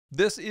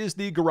This is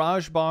the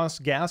Garage Boss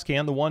gas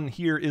can. The one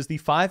here is the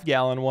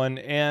 5-gallon one.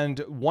 And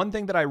one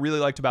thing that I really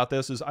liked about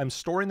this is I'm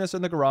storing this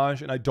in the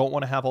garage and I don't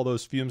want to have all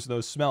those fumes and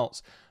those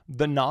smells.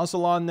 The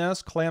nozzle on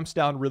this clamps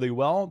down really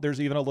well. There's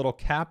even a little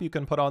cap you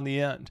can put on the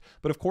end.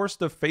 But of course,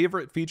 the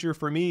favorite feature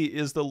for me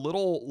is the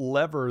little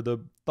lever, the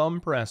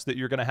thumb press that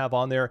you're going to have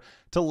on there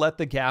to let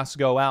the gas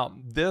go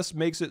out. This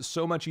makes it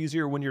so much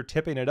easier when you're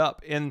tipping it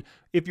up. And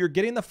if you're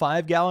getting the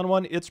 5-gallon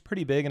one, it's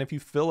pretty big. And if you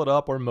fill it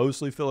up or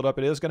mostly fill it up,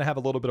 it is going to have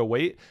a little bit of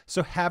weight.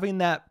 So having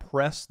that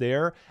press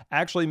there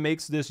actually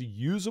makes this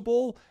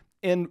usable.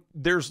 And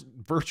there's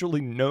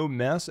virtually no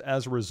mess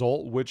as a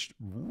result, which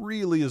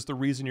really is the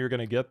reason you're going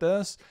to get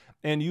this.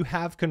 And you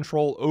have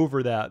control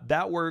over that.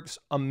 That works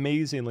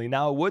amazingly.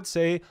 Now, I would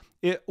say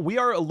we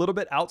are a little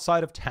bit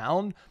outside of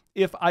town.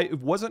 If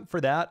it wasn't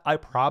for that, I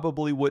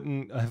probably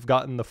wouldn't have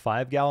gotten the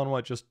 5-gallon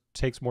one. It just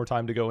takes more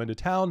time to go into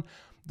town.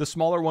 The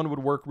smaller one would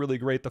work really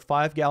great. The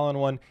 5-gallon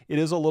one, it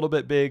is a little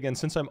bit big. And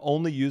since I'm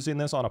only using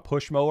this on a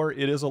push mower,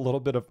 it is a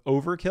little bit of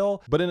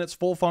overkill. But in its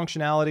full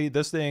functionality,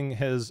 this thing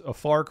has a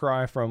far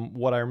cry from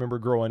what I remember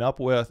growing up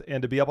with.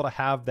 And to be able to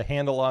have the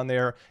handle on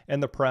there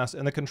and the press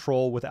and the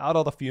control without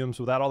all the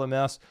fumes, without all the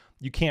mess,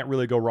 you can't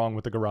really go wrong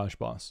with the Garage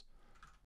Boss.